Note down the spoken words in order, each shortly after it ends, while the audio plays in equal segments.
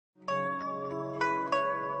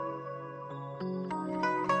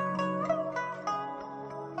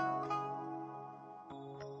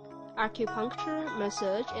Acupuncture,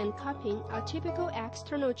 massage, and cupping are typical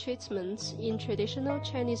external treatments in traditional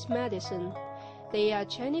Chinese medicine. They are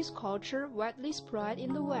Chinese culture widely spread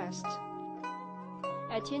in the West.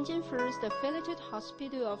 At Tianjin First Affiliated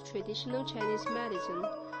Hospital of Traditional Chinese Medicine,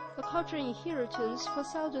 the cultural inheritance for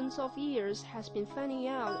thousands of years has been fanning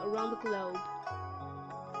out around the globe.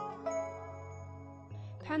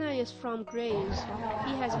 Pana is from Greece.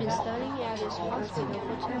 He has been studying at this hospital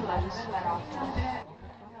for 2 months.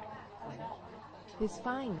 He's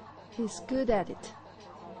fine. He's good at it.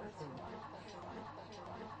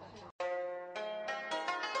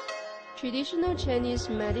 Traditional Chinese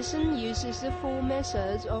medicine uses the four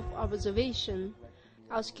methods of observation: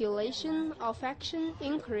 auscultation, olfaction,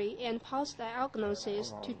 inquiry, and pulse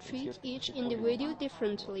diagnosis to treat each individual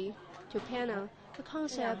differently. To Pana, the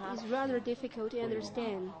concept is rather difficult to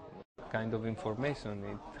understand. Kind of information.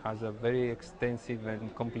 It has a very extensive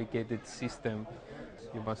and complicated system.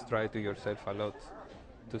 You must try to yourself a lot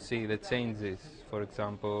to see the changes. For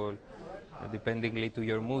example, dependingly to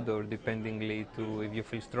your mood or dependingly to if you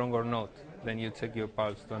feel strong or not, then you check your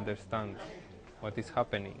pulse to understand what is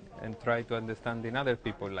happening and try to understand in other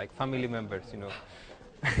people, like family members, you know.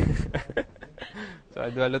 So I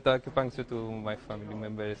do a lot of acupuncture to my family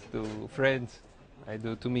members, to friends. I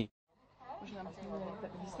do to me.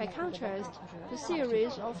 By contrast, the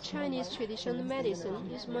series of Chinese traditional medicine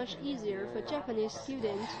is much easier for Japanese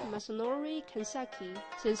student Masanori Kansaki,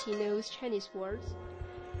 since he knows Chinese words.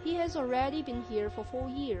 He has already been here for 4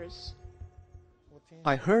 years.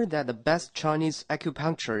 I heard that the best Chinese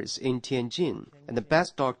acupuncture is in Tianjin, and the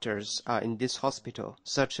best doctors are in this hospital,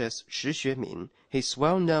 such as Shi Xuemin. He's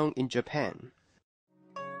well known in Japan.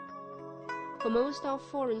 For most of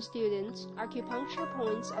foreign students, acupuncture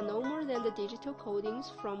points are no more than the digital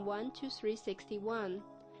codings from 1 to 361.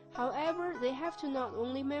 However, they have to not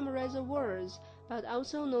only memorize the words, but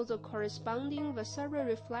also know the corresponding visceral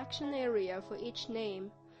reflection area for each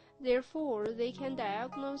name. Therefore, they can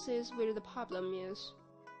diagnose where the problem is.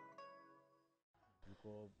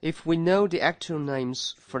 If we know the actual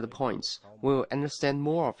names for the points, we'll understand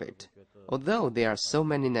more of it. Although there are so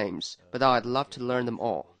many names, but I'd love to learn them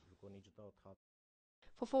all.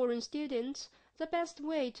 For foreign students, the best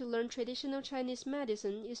way to learn traditional Chinese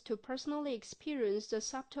medicine is to personally experience the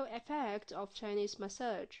subtle effect of Chinese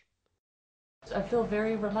massage. I feel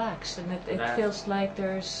very relaxed, and it feels like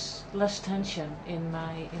there's less tension in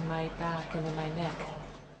my back and in my neck.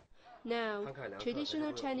 Now,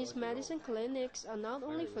 traditional Chinese medicine clinics are not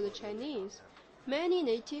only for the Chinese. Many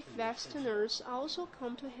native Westerners also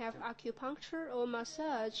come to have acupuncture or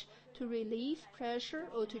massage to relieve pressure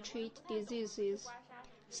or to treat diseases.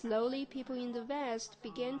 Slowly, people in the West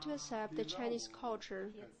began to accept the Chinese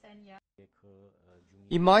culture.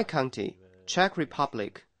 In my county, Czech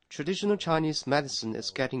Republic, traditional Chinese medicine is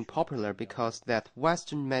getting popular because that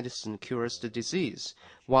Western medicine cures the disease,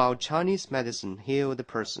 while Chinese medicine heals the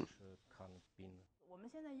person.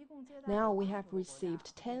 Now we have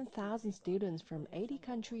received 10,000 students from 80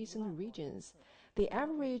 countries and regions. The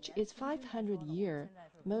average is 500 a year.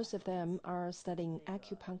 Most of them are studying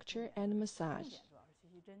acupuncture and massage.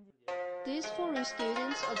 These foreign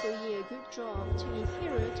students are doing a good job to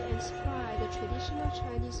inherit and spread the traditional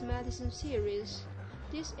Chinese medicine series.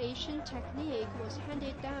 This ancient technique was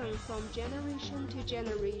handed down from generation to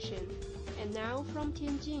generation, and now from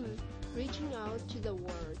Tianjin, reaching out to the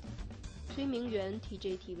world. 崔明元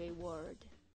TJTV World